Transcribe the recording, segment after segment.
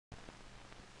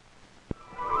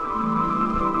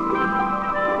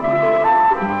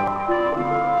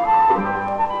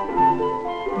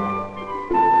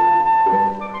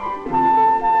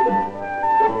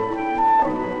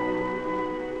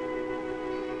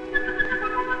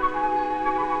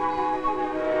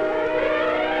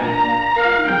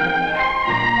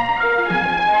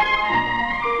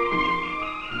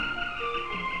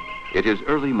It is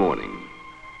early morning.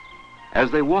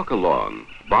 As they walk along,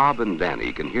 Bob and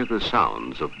Danny can hear the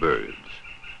sounds of birds.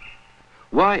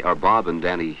 Why are Bob and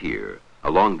Danny here,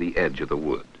 along the edge of the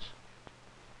woods?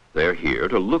 They're here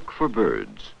to look for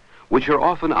birds, which are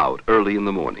often out early in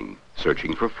the morning,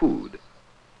 searching for food.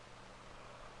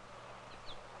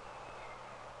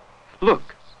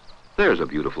 Look, there's a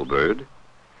beautiful bird,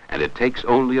 and it takes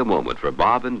only a moment for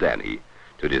Bob and Danny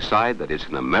to decide that it's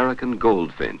an American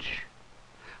goldfinch.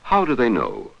 How do they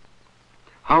know?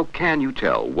 How can you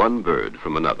tell one bird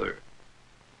from another?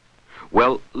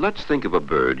 Well, let's think of a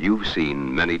bird you've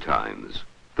seen many times,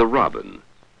 the robin.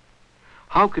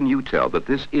 How can you tell that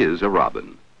this is a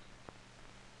robin?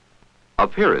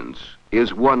 Appearance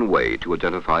is one way to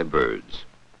identify birds.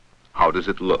 How does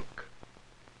it look?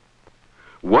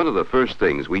 One of the first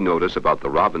things we notice about the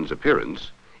robin's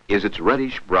appearance is its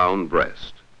reddish-brown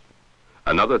breast.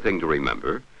 Another thing to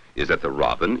remember is that the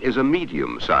robin is a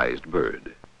medium-sized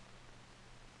bird.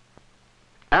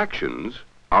 Actions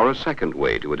are a second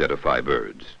way to identify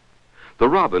birds. The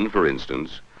robin, for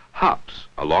instance, hops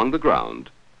along the ground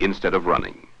instead of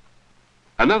running.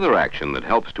 Another action that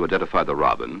helps to identify the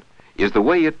robin is the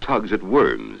way it tugs at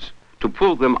worms to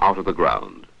pull them out of the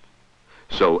ground.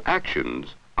 So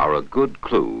actions are a good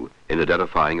clue in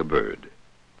identifying a bird.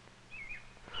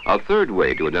 A third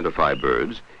way to identify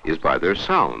birds is by their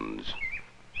sounds.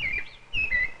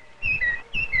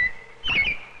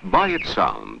 By its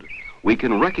sound, we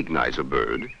can recognize a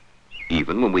bird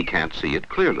even when we can't see it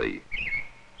clearly.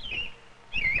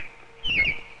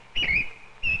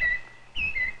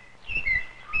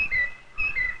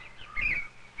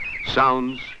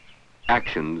 Sounds,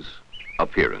 actions,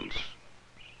 appearance.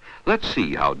 Let's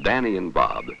see how Danny and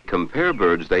Bob compare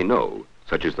birds they know,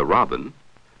 such as the robin,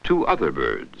 to other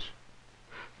birds.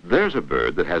 There's a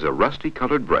bird that has a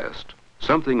rusty-colored breast,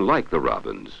 something like the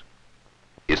robin's.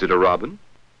 Is it a robin?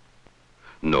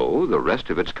 No, the rest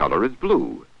of its color is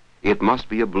blue. It must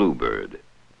be a bluebird.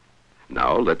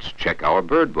 Now let's check our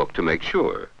bird book to make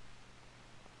sure.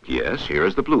 Yes, here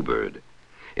is the bluebird.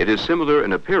 It is similar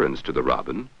in appearance to the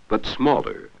robin, but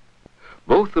smaller.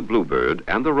 Both the bluebird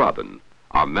and the robin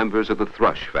are members of the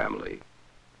thrush family.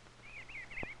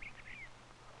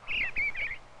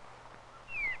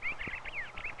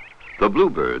 The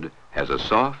bluebird has a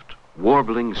soft,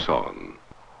 warbling song.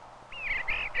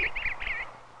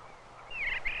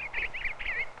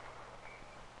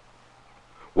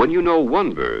 When you know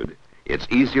one bird, it's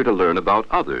easier to learn about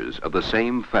others of the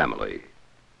same family.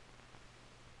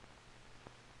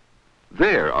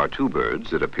 There are two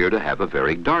birds that appear to have a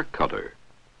very dark color.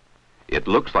 It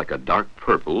looks like a dark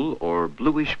purple or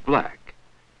bluish black.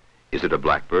 Is it a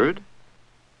blackbird?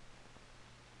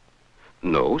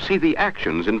 No, see the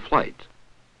actions in flight.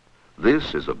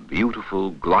 This is a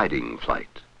beautiful gliding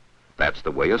flight. That's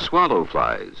the way a swallow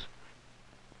flies.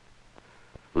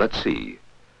 Let's see.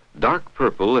 Dark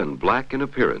purple and black in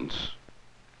appearance,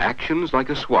 actions like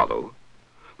a swallow,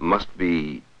 must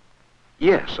be,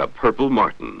 yes, a purple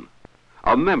martin,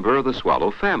 a member of the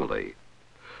swallow family.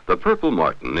 The purple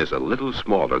martin is a little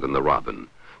smaller than the robin,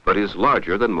 but is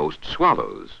larger than most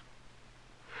swallows.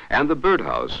 And the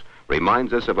birdhouse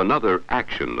reminds us of another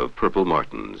action of purple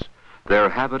martins, their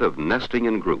habit of nesting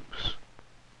in groups.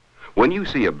 When you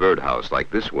see a birdhouse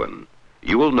like this one,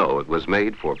 you will know it was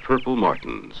made for purple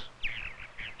martins.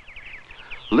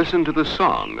 Listen to the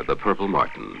song of the purple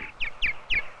martin.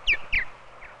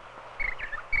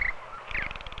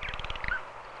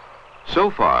 So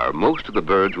far, most of the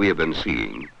birds we have been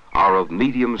seeing are of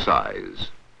medium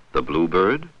size. The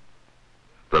bluebird,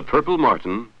 the purple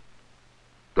martin,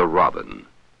 the robin.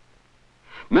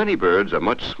 Many birds are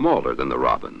much smaller than the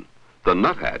robin. The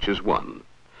nuthatch is one.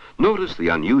 Notice the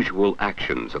unusual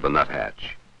actions of the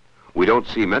nuthatch. We don't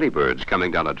see many birds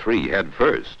coming down a tree head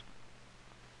first.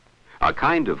 A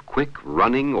kind of quick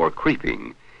running or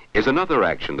creeping is another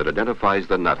action that identifies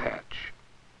the nuthatch.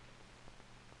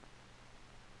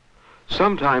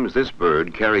 Sometimes this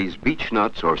bird carries beech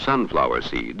nuts or sunflower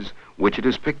seeds, which it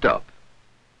has picked up.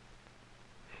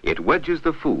 It wedges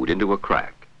the food into a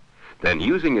crack. Then,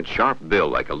 using its sharp bill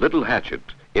like a little hatchet,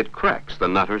 it cracks the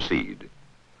nut or seed.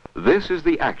 This is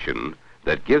the action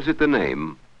that gives it the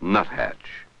name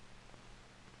nuthatch.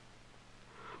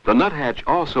 The nuthatch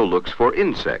also looks for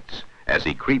insects as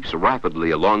he creeps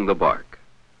rapidly along the bark.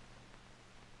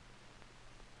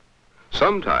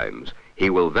 Sometimes he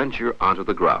will venture onto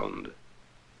the ground.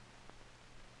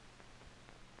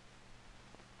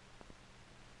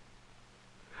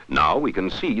 Now we can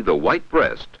see the white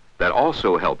breast that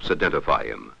also helps identify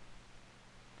him.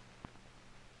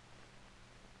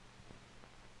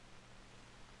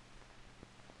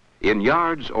 In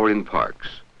yards or in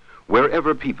parks,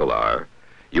 Wherever people are,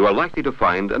 you are likely to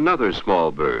find another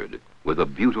small bird with a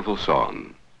beautiful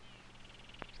song.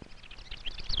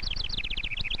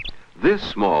 This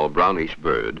small brownish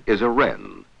bird is a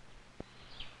wren.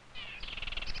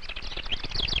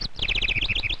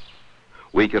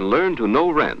 We can learn to know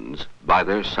wrens by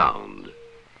their sound.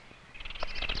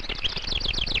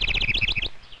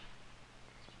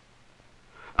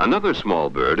 Another small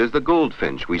bird is the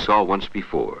goldfinch we saw once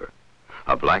before.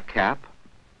 A black cap,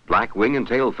 black wing and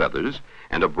tail feathers,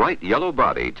 and a bright yellow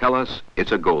body tell us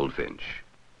it's a goldfinch.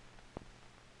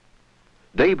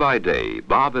 Day by day,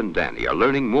 Bob and Danny are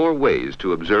learning more ways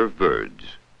to observe birds.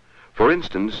 For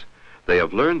instance, they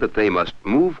have learned that they must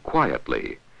move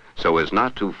quietly so as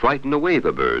not to frighten away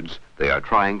the birds they are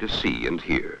trying to see and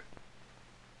hear.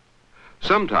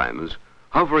 Sometimes,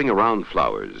 hovering around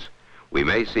flowers, we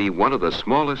may see one of the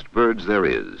smallest birds there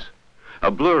is.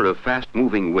 A blur of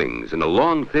fast-moving wings and a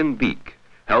long, thin beak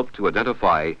help to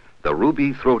identify the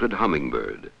ruby-throated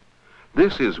hummingbird.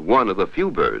 This is one of the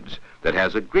few birds that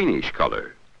has a greenish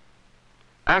color.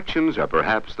 Actions are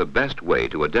perhaps the best way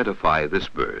to identify this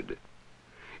bird.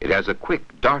 It has a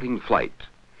quick, darting flight.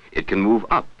 It can move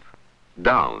up,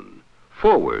 down,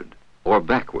 forward, or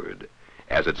backward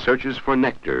as it searches for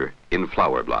nectar in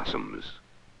flower blossoms.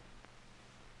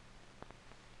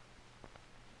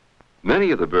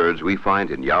 Many of the birds we find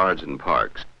in yards and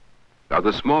parks are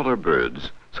the smaller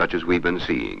birds such as we've been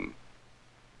seeing.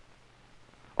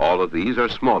 All of these are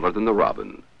smaller than the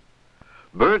robin.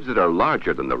 Birds that are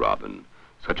larger than the robin,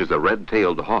 such as the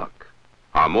red-tailed hawk,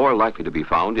 are more likely to be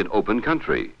found in open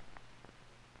country.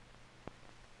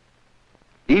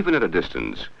 Even at a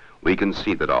distance, we can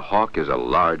see that a hawk is a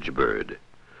large bird.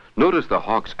 Notice the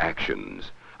hawk's actions,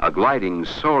 a gliding,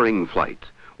 soaring flight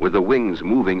with the wings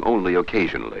moving only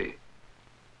occasionally.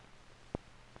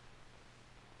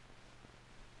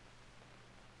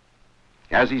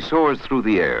 As he soars through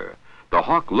the air, the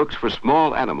hawk looks for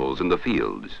small animals in the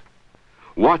fields.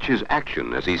 Watch his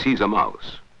action as he sees a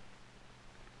mouse.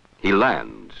 He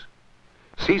lands,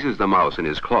 seizes the mouse in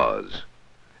his claws,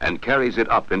 and carries it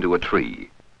up into a tree.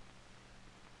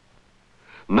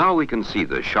 Now we can see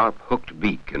the sharp hooked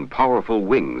beak and powerful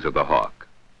wings of the hawk.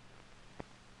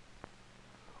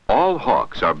 All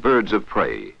hawks are birds of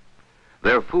prey.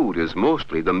 Their food is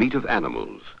mostly the meat of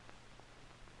animals.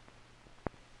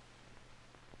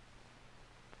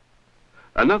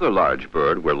 Another large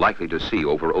bird we're likely to see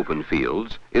over open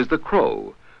fields is the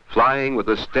crow, flying with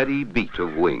a steady beat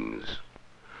of wings.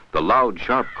 The loud,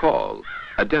 sharp call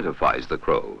identifies the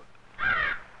crow.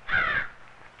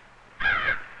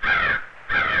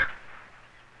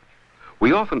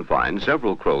 We often find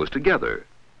several crows together.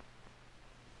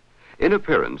 In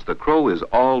appearance, the crow is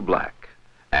all black,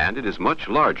 and it is much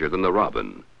larger than the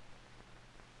robin.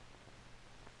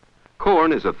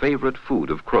 Corn is a favorite food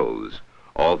of crows,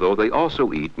 although they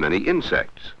also eat many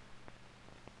insects.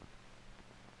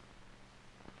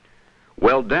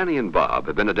 Well, Danny and Bob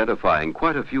have been identifying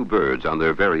quite a few birds on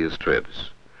their various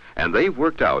trips, and they've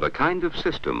worked out a kind of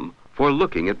system for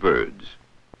looking at birds.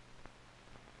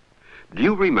 Do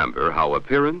you remember how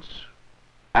appearance,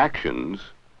 actions,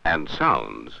 and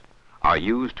sounds are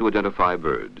used to identify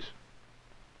birds?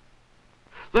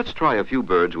 Let's try a few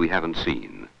birds we haven't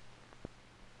seen.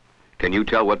 Can you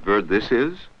tell what bird this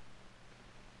is?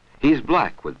 He's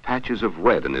black with patches of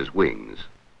red in his wings.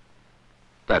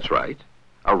 That's right,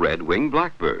 a red-winged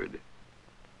blackbird.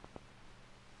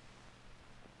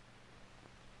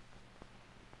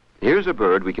 Here's a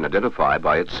bird we can identify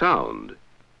by its sound.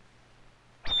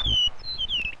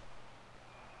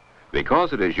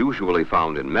 Because it is usually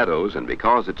found in meadows and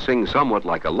because it sings somewhat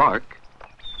like a lark,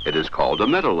 it is called a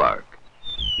meadowlark.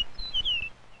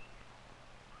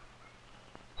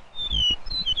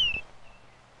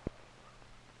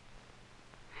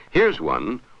 Here's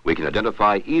one we can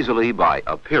identify easily by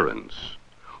appearance.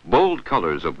 Bold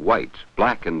colors of white,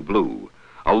 black, and blue,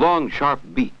 a long, sharp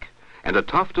beak, and a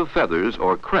tuft of feathers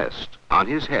or crest on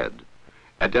his head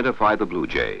identify the blue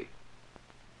jay.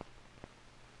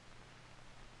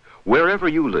 Wherever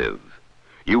you live,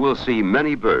 you will see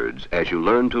many birds as you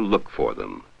learn to look for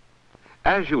them.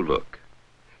 As you look,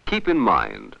 keep in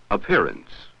mind appearance,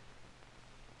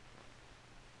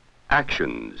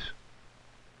 actions,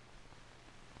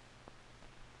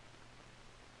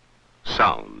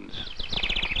 sounds.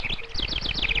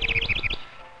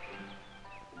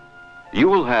 You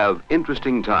will have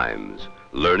interesting times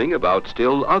learning about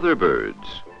still other birds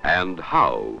and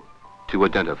how to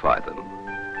identify them.